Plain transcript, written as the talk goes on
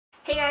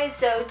guys,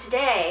 so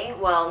today,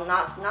 well,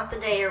 not the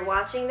day you're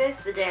watching this,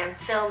 the day I'm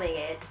filming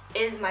it,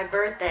 is my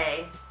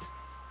birthday,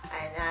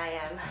 and I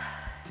am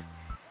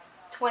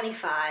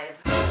 25.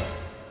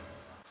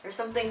 There's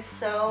something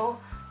so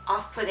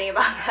off-putting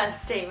about that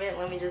statement,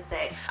 let me just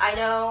say. I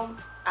know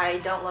I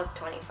don't look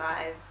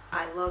 25,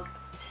 I look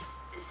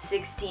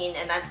 16,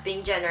 and that's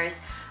being generous.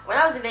 When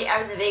I was in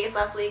Vegas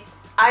last week,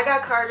 I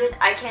got carded,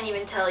 I can't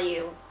even tell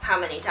you how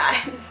many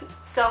times.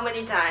 So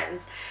many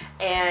times,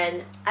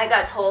 and I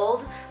got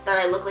told that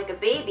I look like a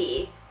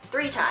baby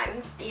 3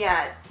 times.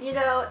 Yeah, you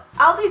know,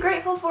 I'll be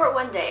grateful for it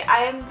one day. I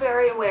am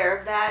very aware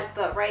of that,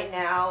 but right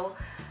now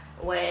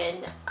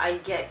when I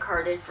get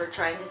carded for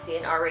trying to see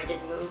an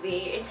R-rated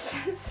movie, it's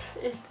just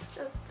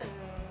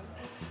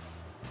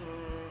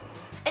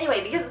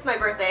Anyway, because it's my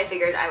birthday, I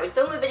figured I would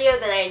film a video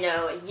that I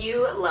know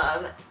you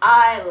love,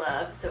 I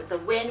love, so it's a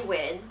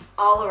win-win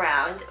all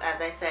around. As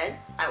I said,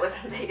 I was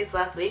in Vegas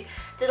last week,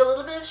 did a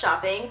little bit of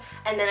shopping,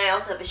 and then I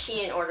also have a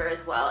SheIn order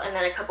as well, and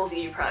then a couple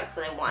beauty products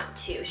that I want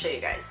to show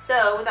you guys.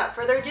 So without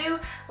further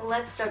ado,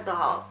 let's start the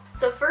haul.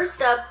 So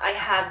first up, I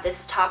have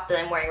this top that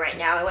I'm wearing right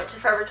now. I went to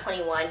Forever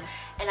 21,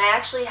 and I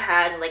actually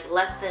had like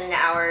less than an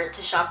hour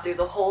to shop through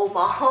the whole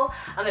mall.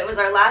 It was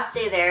our last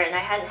day there, and I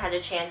hadn't had a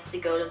chance to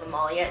go to the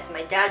mall yet, so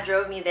my dad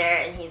drove me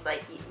there, and he's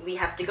like, we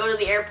have to go to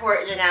the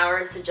airport in an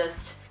hour, so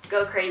just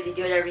go crazy,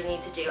 do whatever you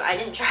need to do. I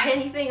didn't try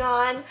anything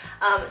on,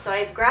 so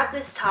I grabbed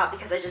this top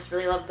because I just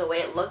really loved the way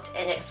it looked,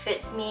 and it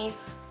fits me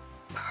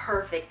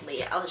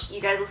perfectly.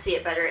 You guys will see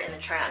it better in the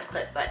try-on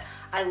clip, but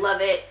I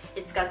love it.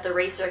 It's got the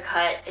racer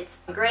cut. It's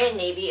gray and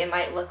navy. It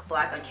might look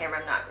black on camera,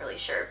 I'm not really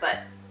sure,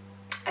 but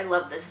I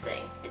love this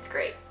thing. It's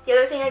great. The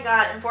other thing I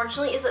got,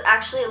 unfortunately, is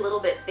actually a little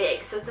bit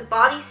big. So it's a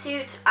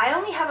bodysuit. I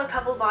only have a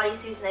couple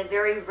bodysuits and I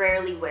very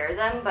rarely wear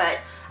them, but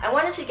I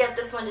wanted to get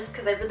this one just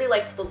because I really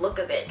liked the look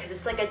of it, because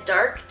it's like a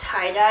dark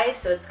tie-dye,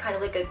 so it's kind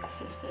of like a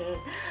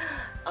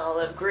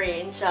olive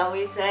green, shall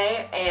we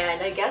say,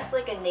 and I guess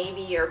like a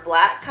navy or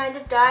black kind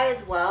of dye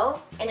as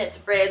well, and it's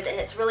ribbed and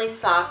it's really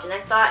soft, and I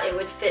thought it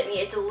would fit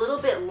me. It's a little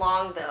bit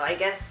long though. I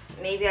guess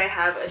maybe I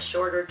have a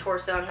shorter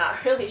torso, I'm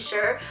not really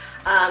sure,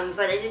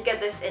 but I did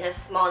get this in a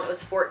small and it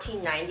was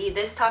 $14.90.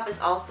 This top is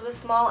also a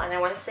small, and I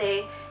want to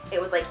say it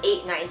was like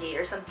 $8.90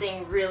 or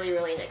something really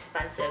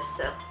inexpensive,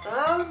 so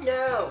oh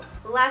no.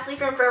 Lastly,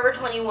 from Forever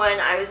 21,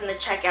 I was in the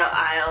checkout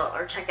aisle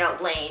or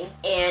checkout lane,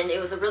 and it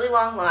was a really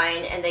long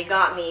line, and they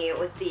got me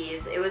with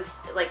these. It was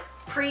like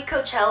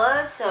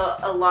pre-Coachella, so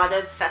a lot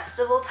of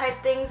festival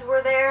type things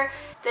were there.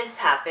 This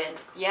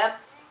happened. Yep.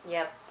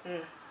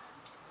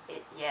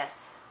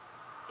 Yes,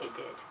 it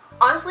did.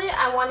 Honestly,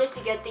 I wanted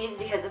to get these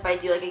because if I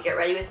do like a get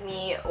ready with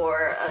me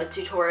or a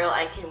tutorial,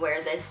 I can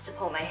wear this to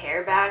pull my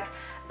hair back.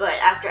 But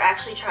after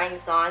actually trying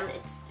this on,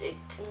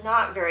 it's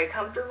not very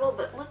comfortable,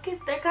 but look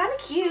at, they're kind of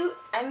cute.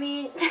 I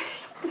mean,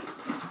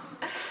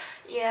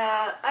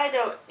 yeah, I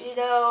don't, you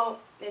know,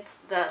 it's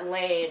that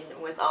lane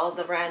with all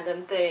the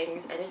random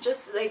things, and it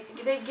just, they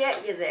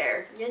get you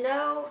there, you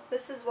know?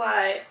 This is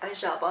why I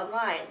shop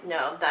online.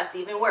 No, that's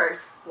even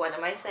worse. What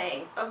am I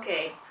saying?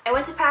 Okay. I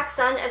went to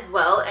PacSun as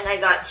well, and I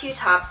got 2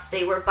 tops.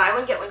 They were buy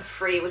one, get one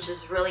free, which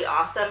is really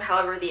awesome.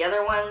 However, the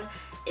other one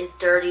is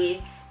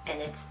dirty, and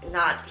it's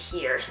not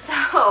here, so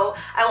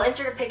I will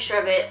insert a picture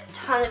of it. A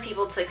ton of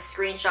people took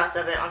screenshots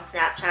of it on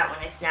Snapchat when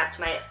I snapped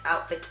my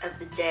outfit of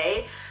the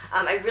day.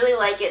 I really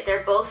like it.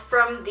 They're both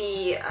from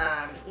the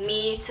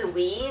Me to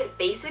We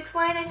Basics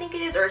line, I think it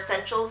is, or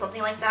Essentials,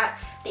 something like that.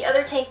 The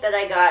other tank that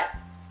I got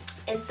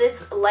is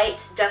this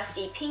light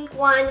dusty pink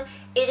one.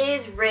 It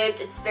is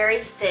ribbed, it's very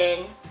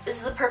thin. This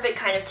is the perfect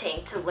kind of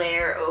tank to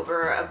layer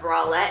over a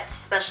bralette,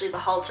 especially the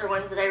halter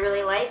ones that I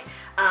really like.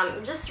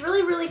 Just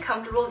really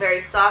comfortable,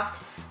 very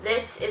soft.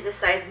 This is a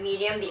size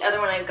medium. The other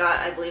one I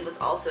got, I believe, was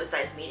also a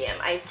size medium.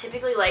 I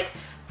typically like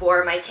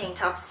for my tank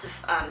tops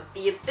to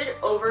be a bit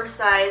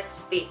oversized,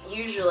 but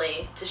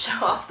usually to show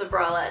off the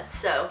bralettes,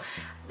 so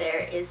there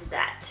is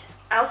that.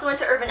 I also went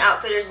to Urban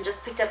Outfitters and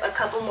just picked up a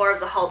couple more of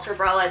the halter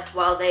bralettes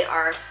while they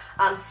are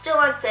still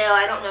on sale.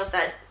 I don't know if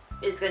that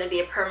is going to be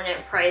a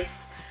permanent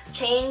price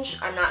change.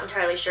 I'm not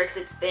entirely sure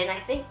because I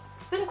think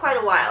it's been quite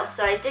a while.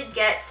 So I did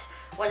get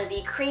one of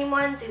the cream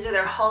ones. These are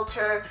their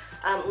halter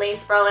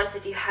lace bralettes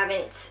if you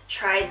haven't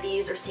tried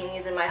these or seen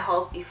these in my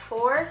hauls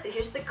before. So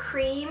here's the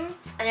cream,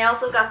 and I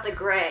also got the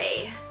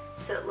gray,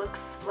 so it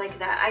looks like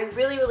that. I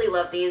really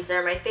love these.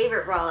 They're my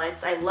favorite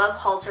bralettes. I love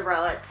halter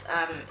bralettes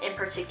in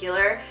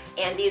particular,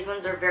 and these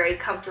ones are very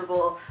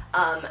comfortable.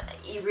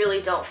 You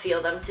really don't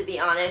feel them, to be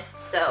honest,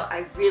 so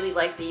I really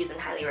like these and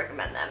highly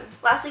recommend them.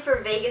 Lastly, for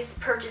Vegas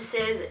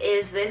purchases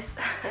is this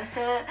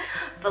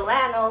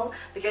flannel,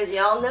 because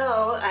y'all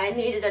know I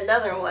needed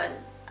another one.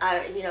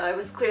 You know, I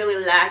was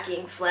clearly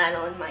lacking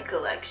flannel in my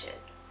collection.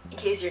 In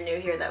case you're new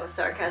here, that was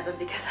sarcasm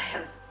because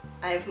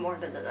I have more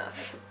than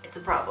enough. It's a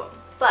problem.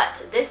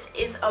 But this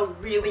is a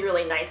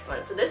really nice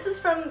one. So this is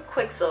from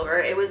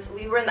Quicksilver.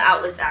 We were in the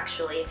outlets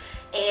actually,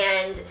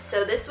 and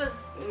so this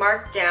was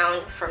marked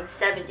down from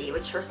 70,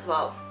 which first of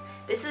all,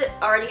 this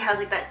already has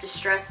like that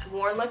distressed,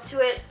 worn look to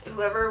it.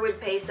 Whoever would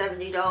pay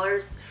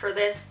 $70 for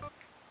this,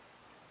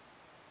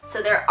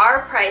 So there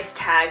are price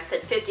tags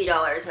at $50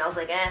 and I was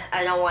like,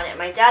 I don't want it.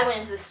 My dad went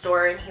into the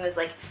store and he was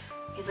like,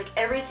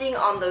 everything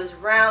on those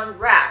round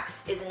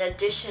racks is an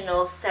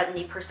additional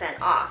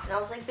 70% off. And I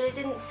was like, but it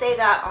didn't say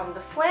that on the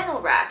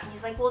flannel rack. And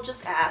he's like, well,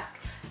 just ask.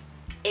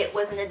 It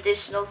was an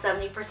additional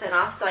 70%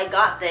 off. So I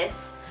got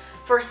this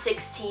for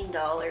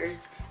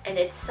 $16 and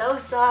it's so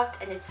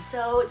soft and it's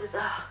so just,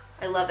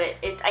 I love it.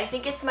 I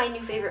think it's my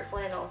new favorite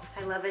flannel.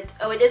 I love it.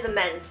 Oh, it is a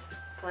men's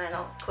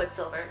flannel,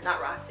 Quicksilver,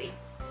 not Roxy.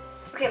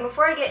 Okay,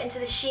 before I get into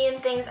the SheIn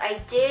things,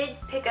 I did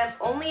pick up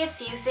only a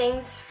few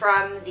things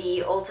from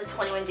the Ulta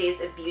 21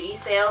 Days of Beauty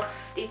sale.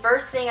 The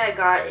first thing I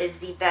got is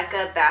the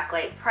Becca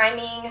Backlight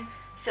Priming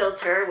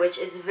Filter, which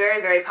is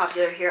very, very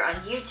popular here on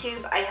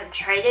YouTube. I have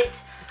tried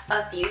it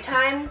a few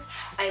times.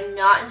 I'm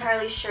not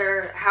entirely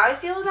sure how I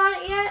feel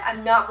about it yet.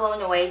 I'm not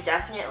blown away,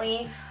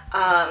 definitely.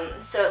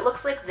 So it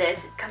looks like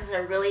this. It comes in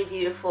a really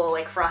beautiful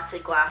like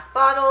frosted glass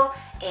bottle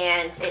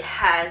and it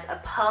has a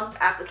pump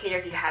applicator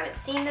if you haven't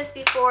seen this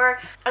before.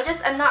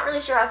 I'm not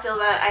really sure how I feel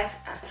about it.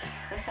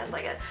 I had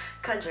like a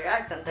country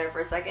accent there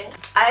for a second.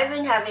 I've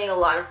been having a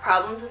lot of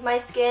problems with my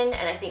skin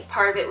and I think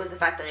part of it was the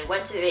fact that I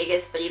went to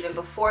Vegas, but even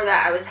before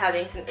that I was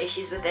having some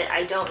issues with it.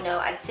 I don't know.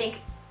 I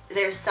think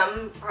there's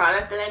some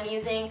product that I'm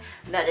using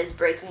that is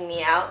breaking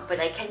me out, but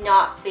I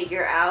cannot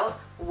figure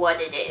out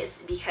what it is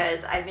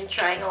because I've been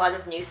trying a lot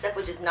of new stuff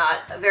which is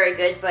not very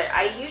good, but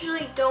I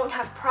usually don't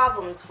have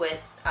problems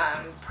with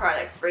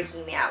products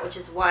breaking me out, which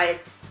is why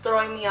it's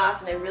throwing me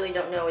off and I really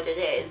don't know what it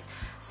is.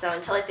 So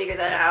until I figure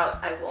that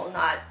out, I will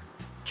not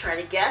try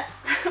to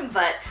guess,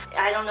 but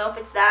I don't know if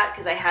it's that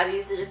because I have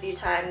used it a few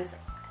times.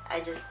 I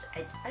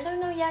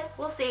don't know yet.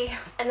 We'll see.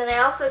 And then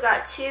I also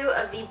got 2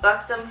 of the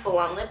Buxom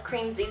Full-On Lip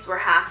Creams. These were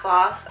half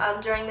off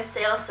during the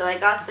sale, so I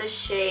got the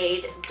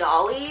shade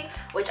Dolly,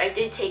 which I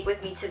did take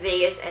with me to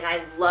Vegas, and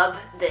I love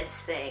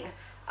this thing.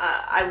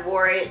 I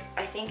wore it,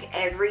 I think,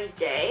 every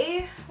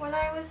day when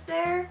I was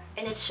there,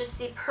 and it's just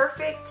the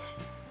perfect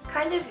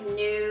kind of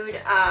nude,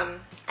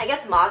 I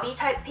guess mauve-y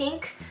type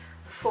pink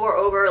for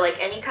over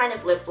like any kind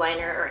of lip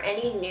liner or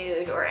any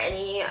nude or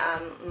any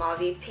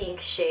mauve pink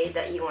shade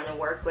that you want to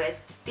work with.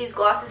 These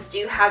glosses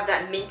do have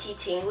that minty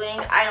tingling.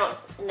 I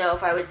don't know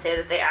if I would say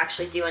that they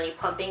actually do any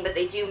plumping, but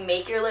they do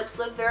make your lips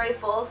look very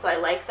full, so I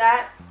like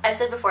that. I've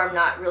said before I'm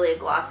not really a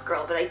gloss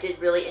girl, but I did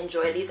really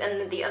enjoy these.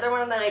 And the other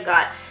one that I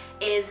got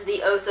is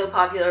the oh so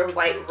popular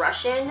White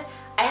Russian.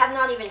 I have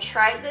not even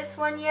tried this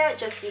one yet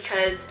just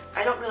because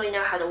I don't really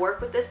know how to work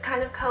with this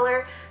kind of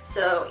color.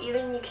 So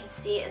even you can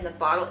see in the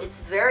bottle, it's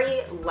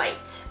very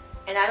light.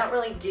 And I don't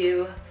really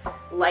do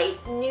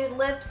light nude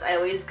lips. I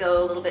always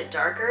go a little bit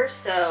darker.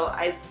 So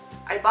I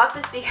bought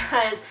this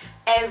because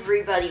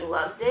everybody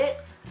loves it.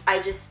 I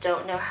just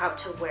don't know how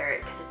to wear it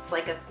because it's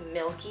like a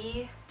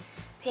milky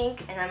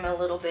pink and I'm a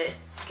little bit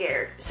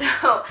scared.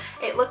 So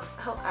it looks,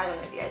 I don't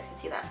know if you guys can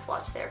see that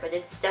swatch there, but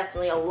it's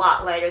definitely a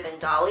lot lighter than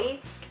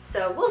Dolly.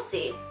 So we'll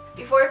see.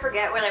 Before I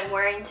forget what I'm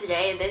wearing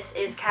today, this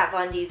is Kat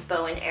Von D's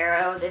Bow and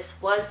Arrow. This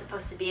was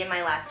supposed to be in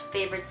my last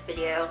favorites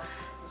video,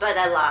 but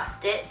I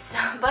lost it,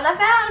 but I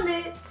found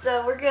it,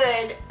 so we're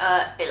good.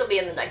 It'll be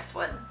in the next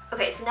one.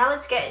 Okay, so now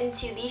let's get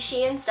into the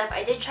SheIn stuff.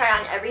 I did try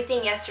on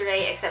everything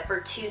yesterday except for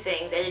 2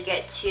 things. I did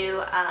get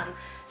 2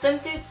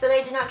 swimsuits that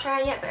I did not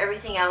try on yet, but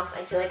everything else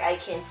I feel like I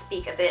can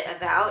speak a bit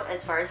about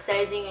as far as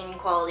sizing and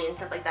quality and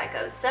stuff like that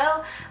goes.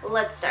 So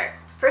let's start.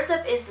 First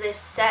up is this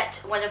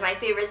set, one of my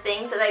favorite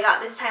things that I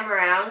got this time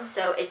around.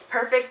 So it's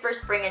perfect for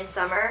spring and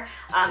summer.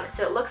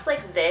 So it looks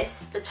like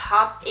this. The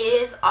top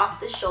is off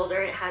the shoulder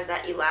and it has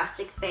that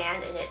elastic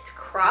band and it's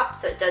cropped,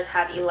 so it does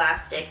have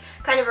elastic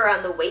kind of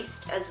around the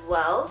waist as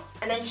well.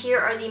 And then here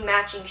are the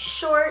matching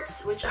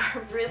shorts, which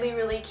are really,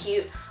 really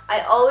cute. I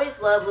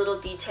always love little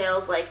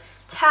details like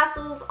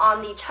tassels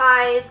on the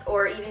ties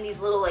or even these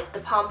little like the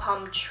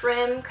pom-pom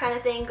trim kind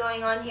of thing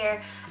going on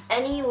here.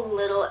 Any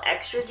little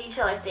extra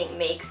detail I think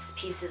makes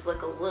pieces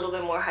look a little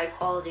bit more high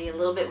quality, a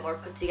little bit more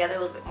put together, a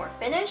little bit more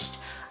finished.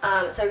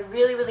 So I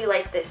really, really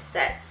like this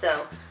set.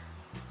 So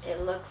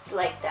it looks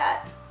like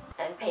that.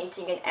 I'm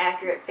painting an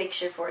accurate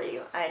picture for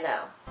you, I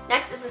know.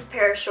 Next is this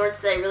pair of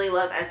shorts that I really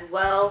love as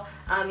well.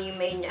 You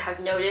may have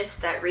noticed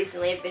that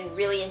recently I've been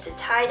really into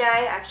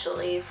tie-dye.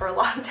 Actually, for a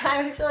long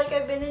time I feel like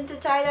I've been into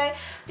tie-dye.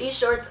 These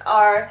shorts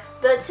are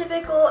the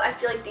typical, I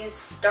feel like these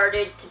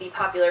started to be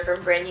popular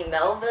from Brandy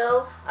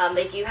Melville.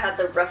 They do have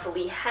the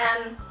ruffly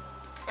hem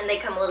and they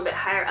come a little bit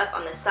higher up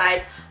on the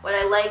sides. What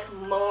I like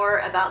more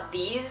about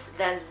these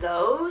than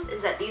those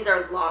is that these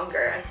are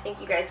longer. I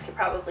think you guys could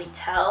probably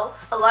tell.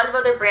 A lot of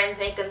other brands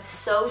make them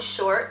so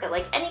short that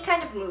like any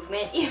kind of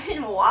movement,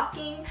 even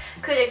walking,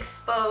 could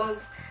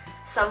expose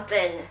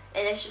something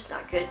and it's just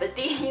not good. But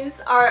these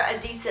are a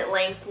decent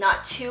length,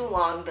 not too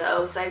long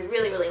though, so I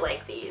really, really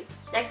like these.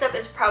 Next up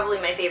is probably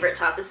my favorite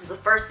top. This was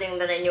the first thing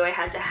that I knew I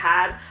had to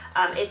have.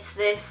 It's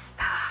this,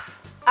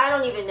 I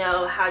don't even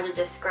know how to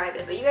describe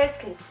it, but you guys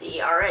can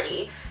see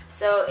already.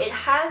 So it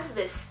has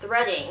this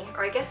threading,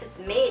 or I guess it's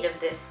made of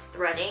this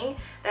threading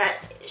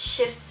that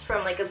shifts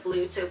from like a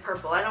blue to a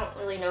purple. I don't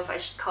really know if I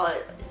should call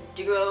it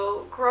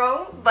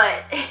duochrome,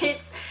 but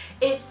it's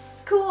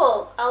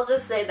cool. I'll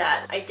just say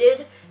that. I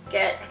did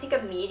get, I think,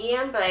 a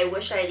medium, but I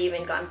wish I had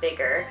even gone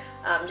bigger,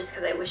 just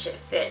because I wish it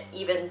fit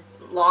even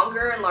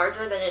longer and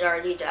larger than it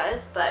already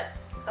does. But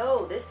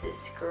oh, this is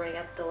screwing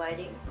up the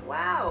lighting.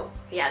 Wow.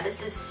 Yeah,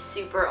 this is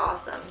super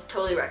awesome.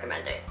 Totally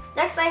recommend it.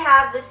 Next I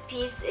have this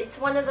piece. It's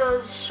one of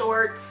those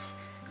shorts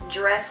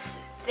dress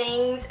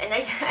things, and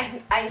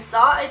I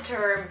saw a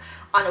term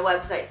on a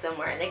website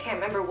somewhere, and I can't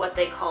remember what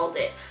they called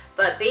it,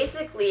 but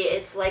basically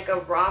it's like a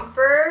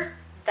romper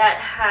that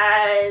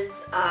has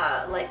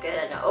like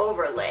an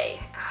overlay.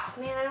 Oh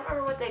man, I don't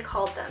remember what they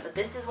called them, but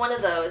this is one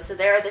of those. So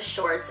there are the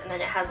shorts, and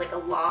then it has like a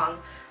long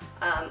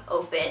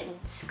open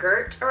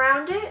skirt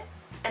around it,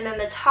 and then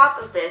the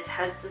top of this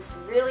has this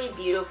really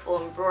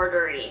beautiful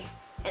embroidery,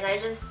 and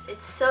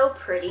it's so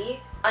pretty.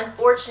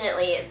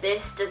 Unfortunately,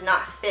 this does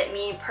not fit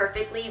me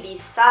perfectly.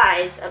 These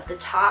sides of the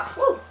top,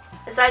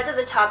 the sides of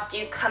the top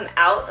do come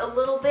out a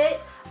little bit,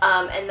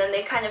 and then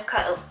they kind of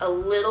cut a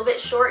little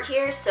bit short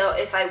here. So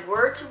if I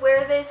were to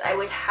wear this, I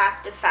would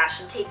have to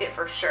fashion tape it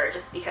for sure,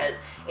 just because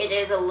it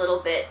is a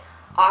little bit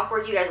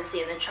awkward. You guys will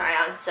see in the try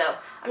on. So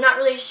I'm not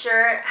really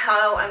sure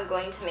how I'm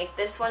going to make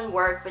this one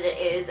work, but it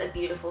is a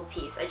beautiful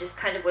piece. I just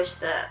kind of wish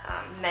the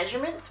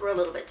measurements were a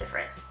little bit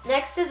different.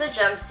 Next is a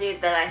jumpsuit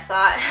that I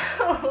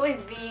thought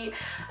would be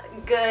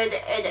good,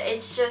 and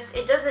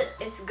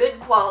it's good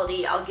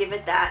quality, I'll give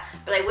it that,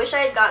 but I wish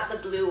I had got the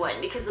blue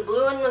one, because the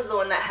blue one was the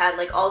one that had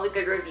like all the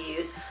good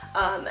reviews,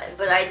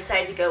 but I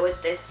decided to go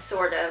with this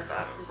sort of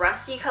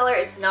rusty color.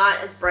 It's not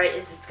as bright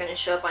as it's going to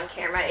show up on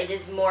camera. It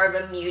is more of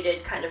a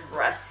muted kind of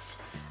rust,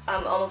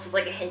 almost with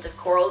like a hint of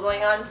coral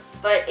going on.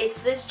 But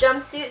it's this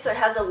jumpsuit, so it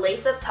has a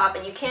lace up top,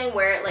 and you can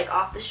wear it like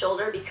off the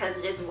shoulder because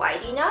it is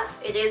wide enough.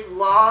 It is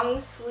long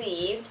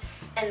sleeved,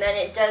 and then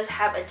it does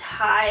have a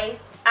tie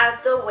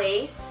at the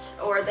waist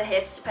or the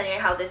hips, depending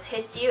on how this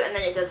hits you, and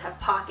then it does have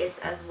pockets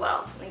as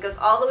well. And it goes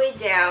all the way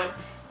down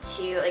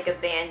to like a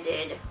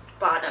banded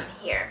bottom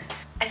here.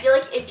 I feel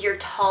like if you're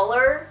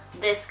taller,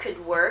 this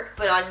could work,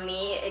 but on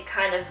me, it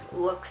kind of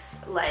looks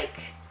like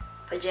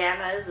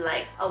pajamas,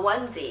 like a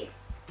onesie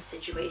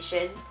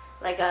situation,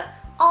 like a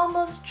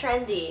almost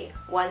trendy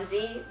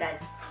onesie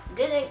that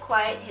didn't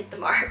quite hit the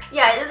mark.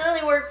 Yeah, it doesn't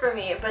really work for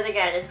me, but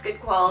again, it's good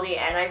quality,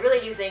 and I really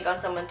do think on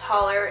someone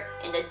taller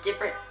in a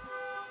different...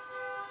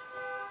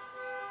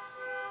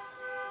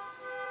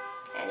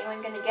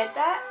 Anyone gonna get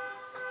that?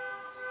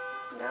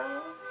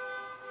 No?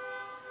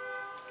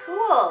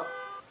 Cool.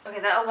 Okay,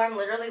 that alarm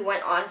literally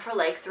went on for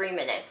like 3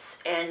 minutes,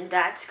 and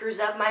that screws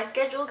up my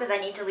schedule because I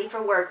need to leave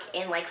for work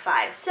in like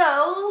 5.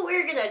 So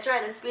we're gonna try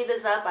to speed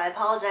this up. I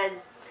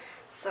apologize.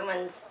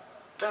 Someone's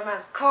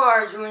dumbass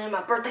car is ruining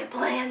my birthday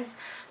plans.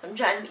 I'm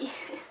trying to be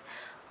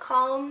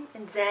calm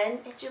and zen.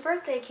 It's your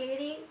birthday,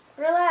 Katie.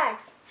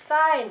 Relax. It's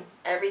fine.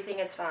 Everything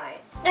is fine.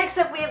 Next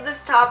up, we have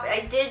this top. I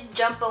did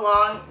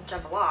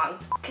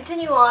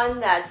continue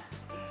on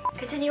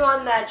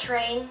that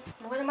train.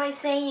 What am I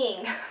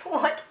saying?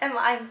 What am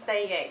I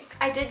saying?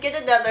 I did get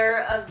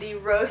another of the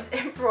rose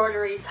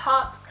embroidery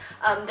tops.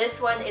 This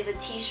one is a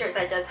t-shirt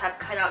that does have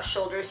cutout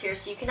shoulders here,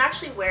 so you can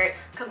actually wear it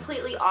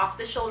completely off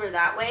the shoulder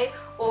that way,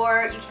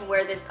 or you can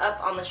wear this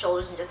up on the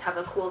shoulders and just have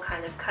a cool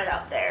kind of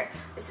cutout there.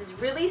 This is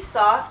really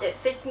soft. It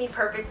fits me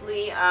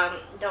perfectly.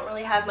 Don't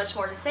really have much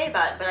more to say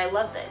about it, but I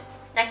love this.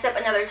 Next up,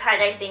 another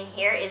tie-dye thing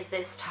here is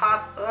this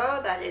top. Oh,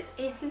 that is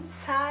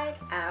inside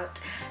out.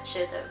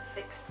 Should have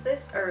fixed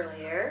this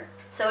earlier.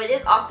 So it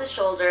is off the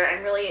shoulder.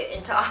 I'm really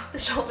into off the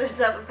shoulder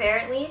stuff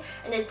apparently,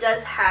 and it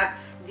does have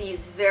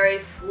these very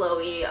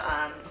flowy,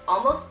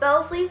 almost bell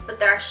sleeves, but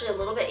they're actually a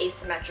little bit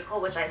asymmetrical,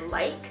 which I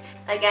like.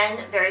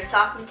 Again, very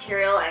soft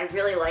material. I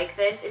really like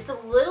this. It's a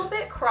little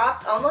bit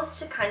cropped,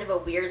 almost to kind of a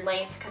weird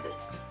length, because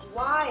it's...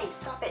 Why?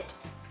 Stop it.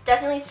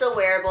 Definitely still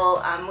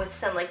wearable with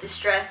some like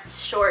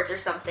distressed shorts or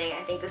something.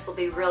 I think this will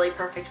be really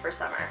perfect for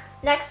summer.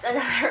 Next,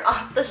 another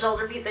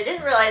off-the-shoulder piece. I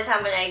didn't realize how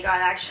many I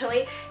got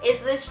actually. Is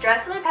this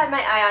dress that I've had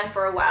my eye on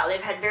for a while. They've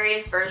had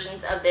various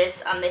versions of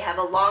this. They have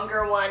a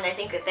longer one. I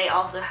think that they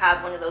also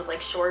have one of those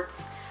like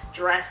shorts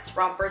dress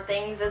romper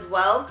things as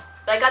well.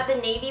 But I got the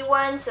navy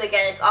one, so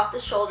again, it's off the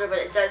shoulder, but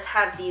it does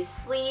have these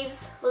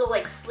sleeves, little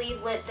like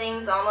sleevelet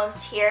things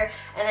almost here,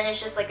 and then it's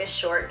just like a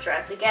short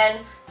dress.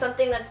 Again,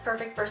 something that's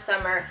perfect for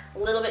summer. A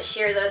little bit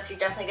sheer though, so you're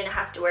definitely gonna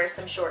have to wear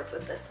some shorts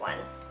with this one.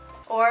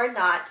 Or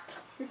not.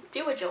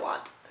 Do what you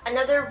want.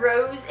 Another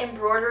rose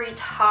embroidery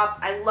top.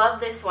 I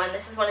love this one.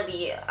 This is one of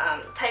the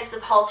types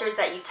of halters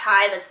that you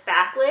tie that's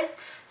backless.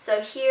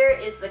 So here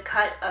is the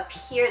cut up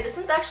here. This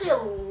one's actually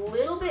a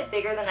little bit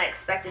bigger than I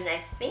expected, and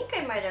I think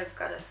I might have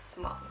got a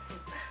small.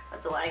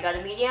 That's a lie. I got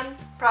a medium.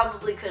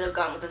 Probably could have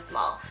gone with a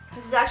small.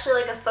 This is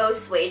actually like a faux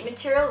suede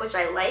material, which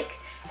I like,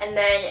 and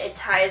then it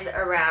ties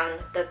around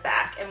the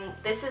back. And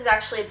this is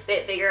actually a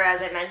bit bigger,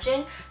 as I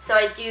mentioned, so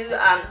I do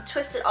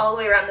twist it all the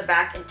way around the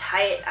back and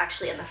tie it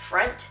actually in the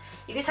front.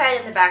 You could tie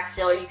it in the back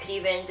still, or you could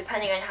even,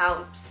 depending on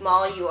how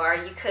small you are,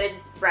 you could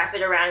wrap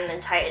it around and then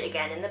tie it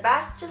again in the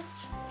back.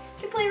 Just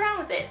you can play around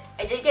with it.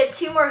 I did get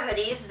 2 more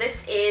hoodies.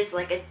 This is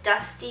like a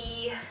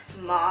dusty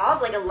mauve,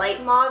 like a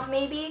light mauve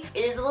maybe.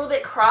 It is a little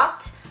bit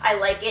cropped. I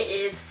like it. It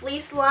is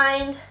fleece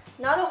lined.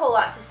 Not a whole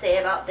lot to say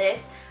about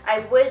this. I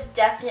would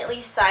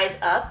definitely size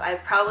up. I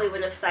probably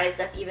would have sized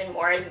up even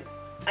more.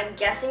 I'm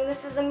guessing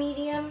this is a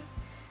medium.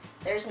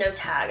 There's no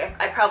tag.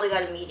 I probably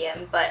got a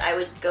medium, but I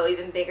would go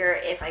even bigger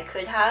if I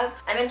could have.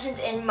 I mentioned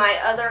in my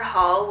other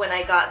haul when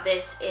I got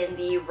this in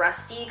the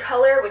rusty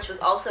color, which was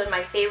also in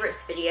my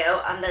favorites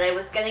video, that I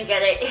was gonna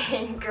get it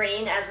in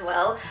green as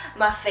well,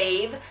 my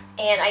fave,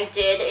 and I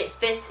did. It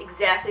fits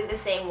exactly the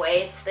same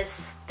way. It's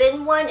this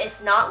thin one.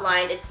 It's not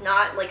lined. It's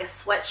not like a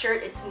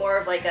sweatshirt. It's more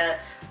of like a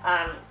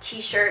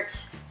t-shirt,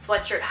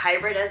 sweatshirt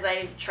hybrid, as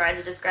I tried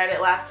to describe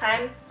it last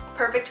time.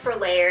 Perfect for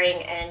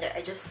layering, and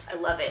I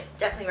love it.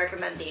 Definitely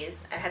recommend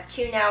these. I have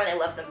 2 now and I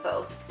love them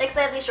both. Next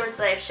I have these shorts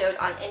that I've showed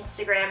on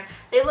Instagram.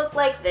 They look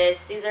like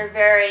this. These are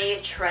very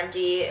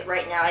trendy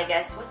right now, I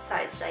guess. What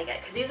size did I get?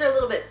 Because these are a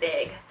little bit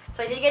big.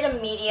 So I did get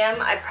a medium.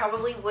 I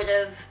probably would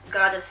have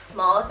got a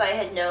small if I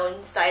had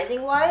known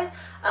sizing wise.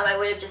 I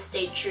would have just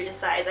stayed true to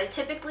size. I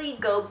typically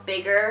go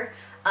bigger.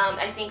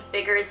 I think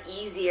bigger is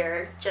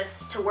easier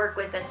just to work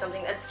with than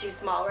something that's too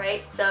small,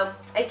 right? So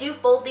I do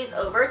fold these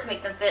over to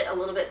make them fit a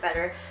little bit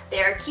better.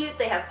 They are cute,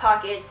 they have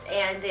pockets,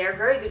 and they are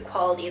very good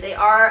quality. They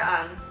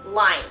are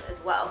lined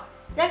as well.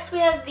 Next we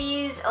have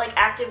these like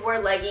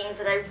activewear leggings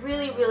that I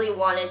really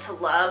wanted to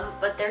love,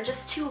 but they're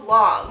just too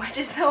long, which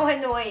is so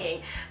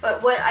annoying.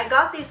 But what I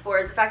got these for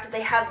is the fact that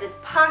they have this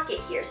pocket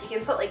here, so you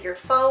can put like your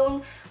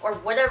phone or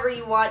whatever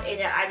you want in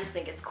it. I just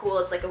think it's cool.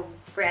 It's like a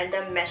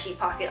random meshy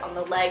pocket on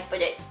the leg,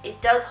 but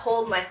it does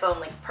hold my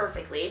phone like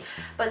perfectly,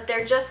 but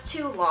they're just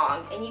too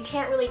long, and you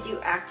can't really do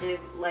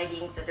active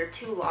leggings that are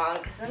too long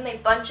because then they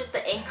bunch at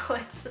the ankle.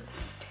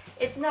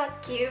 It's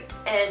not cute,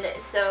 and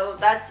so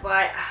that's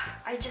why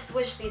I just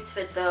wish these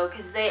fit though,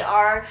 because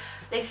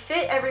they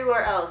fit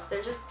everywhere else.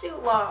 They're just too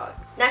long.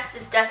 Next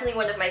is definitely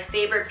one of my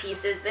favorite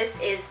pieces. This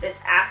is this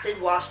acid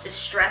wash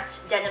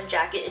distressed denim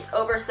jacket. It's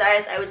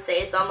oversized. I would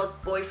say it's almost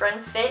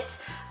boyfriend fit,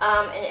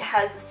 and it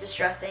has this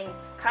distressing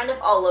kind of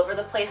all over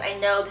the place. I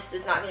know this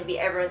is not going to be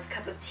everyone's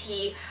cup of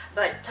tea,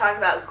 but talk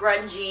about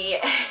grungy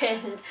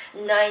and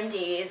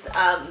 90s.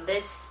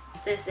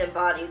 This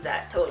embodies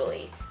that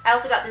totally. I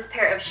also got this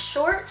pair of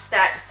shorts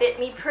that fit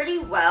me pretty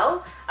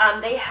well.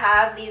 They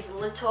have these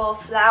little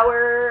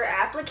flower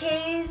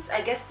appliques.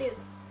 I guess these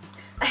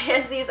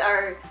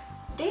are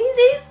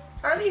daisies?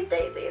 Are these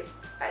daisies?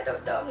 I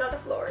don't know, I'm not a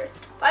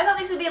florist. But I thought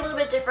these would be a little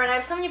bit different. I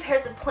have so many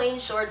pairs of plain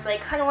shorts that I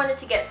kind of wanted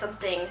to get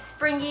something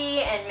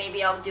springy, and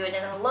maybe I'll do it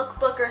in a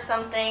lookbook or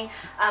something.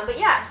 But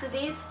yeah, so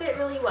these fit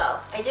really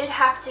well. I did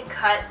have to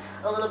cut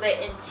a little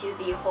bit into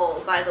the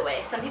hole, by the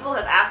way. Some people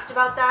have asked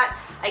about that.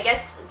 I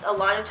guess a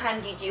lot of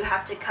times you do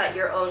have to cut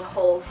your own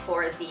hole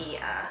for the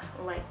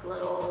like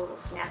little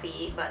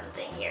snappy button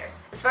thing here.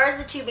 As far as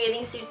the 2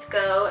 bathing suits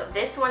go,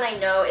 this one I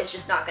know is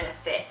just not gonna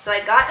fit. So I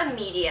got a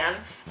medium,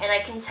 and I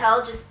can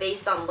tell just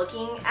based on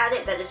looking at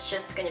it that it's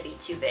just gonna be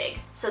too big.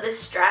 So this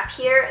strap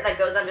here that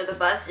goes under the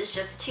bust is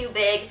just too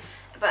big,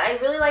 but I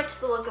really liked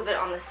the look of it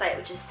on the site,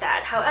 which is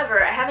sad.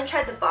 However, I haven't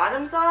tried the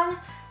bottoms on,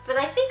 but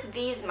I think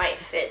these might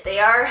fit. They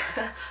are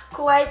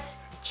quite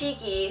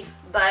cheeky,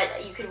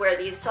 but you could wear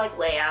these to like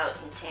lay out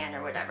and tan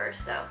or whatever,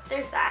 so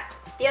there's that.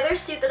 The other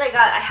suit that I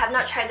got, I have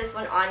not tried this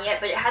one on yet,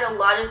 but it had a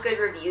lot of good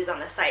reviews on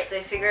the site, so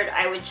I figured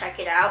I would check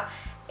it out.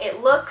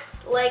 It looks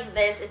like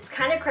this. It's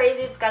kind of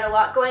crazy. It's got a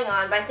lot going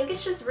on, but I think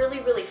it's just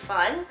really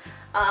fun.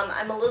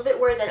 I'm a little bit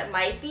worried that it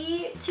might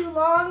be too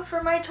long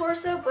for my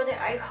torso, but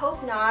I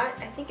hope not.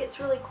 I think it's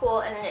really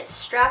cool, and then it's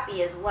strappy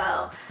as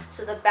well.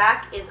 So the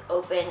back is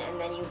open, and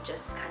then you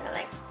just kind of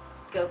like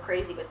go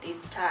crazy with these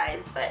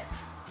ties, but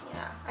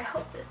yeah, I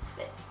hope this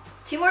fits.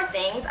 2 more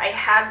things. I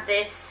have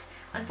this,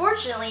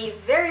 unfortunately,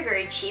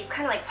 very cheap,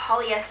 kind of like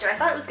polyester. I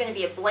thought it was going to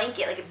be a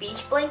blanket, like a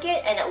beach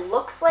blanket, and it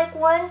looks like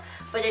one,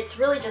 but it's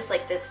really just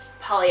like this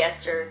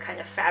polyester kind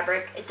of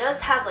fabric. It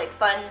does have like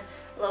fun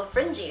little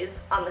fringes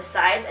on the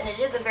sides, and it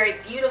is a very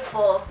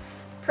beautiful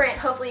print.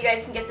 Hopefully you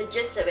guys can get the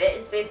gist of it.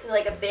 It's basically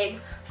like a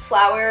big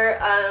flower,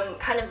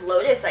 kind of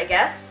lotus, I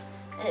guess,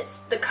 and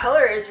the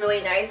color is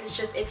really nice.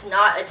 It's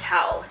not a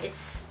towel.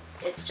 It's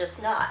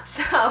just not.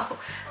 So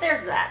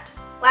there's that.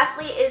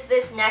 Lastly is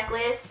this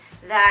necklace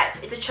that,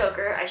 it's a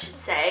choker I should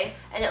say,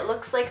 and it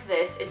looks like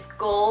this. It's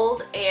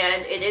gold,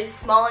 and it is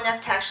small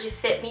enough to actually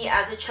fit me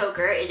as a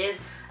choker. It is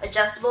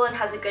adjustable and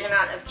has a good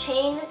amount of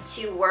chain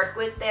to work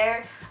with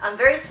there.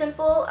 Very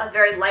simple,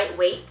 very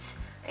lightweight,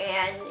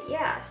 and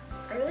yeah,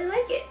 I really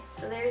like it.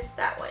 So there's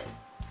that one.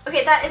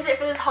 Okay, that is it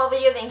for this haul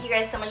video. Thank you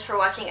guys so much for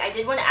watching. I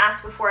did want to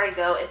ask before I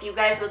go if you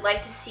guys would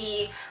like to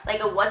see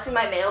like a what's in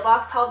my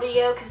mailbox haul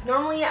video, because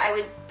normally I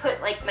would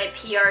put like my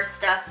PR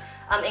stuff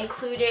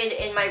included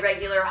in my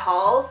regular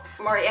hauls,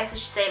 or I guess I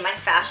should say my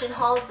fashion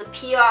hauls. The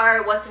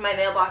PR, what's in my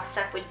mailbox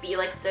stuff would be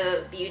like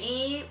the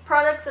beauty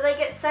products that I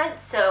get sent.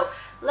 So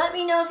let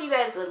me know if you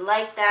guys would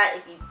like that.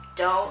 If you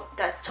don't,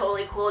 that's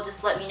totally cool.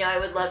 Just let me know. I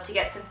would love to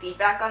get some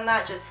feedback on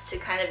that, just to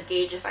kind of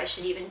gauge if I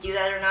should even do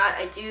that or not.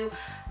 I do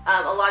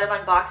a lot of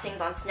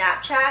unboxings on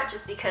Snapchat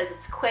just because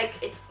it's quick.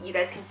 You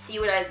guys can see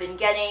what I've been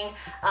getting.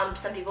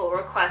 Some people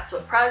request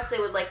what products they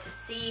would like to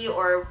see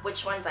or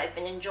which ones I've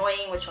been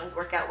enjoying, which ones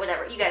work out,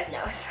 whatever. You guys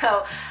know.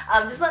 So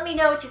just let me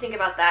know what you think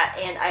about that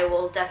and I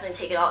will definitely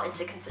take it all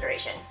into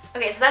consideration.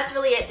 Okay, so that's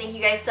really it. Thank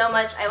you guys so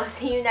much. I will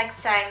see you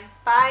next time.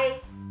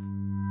 Bye!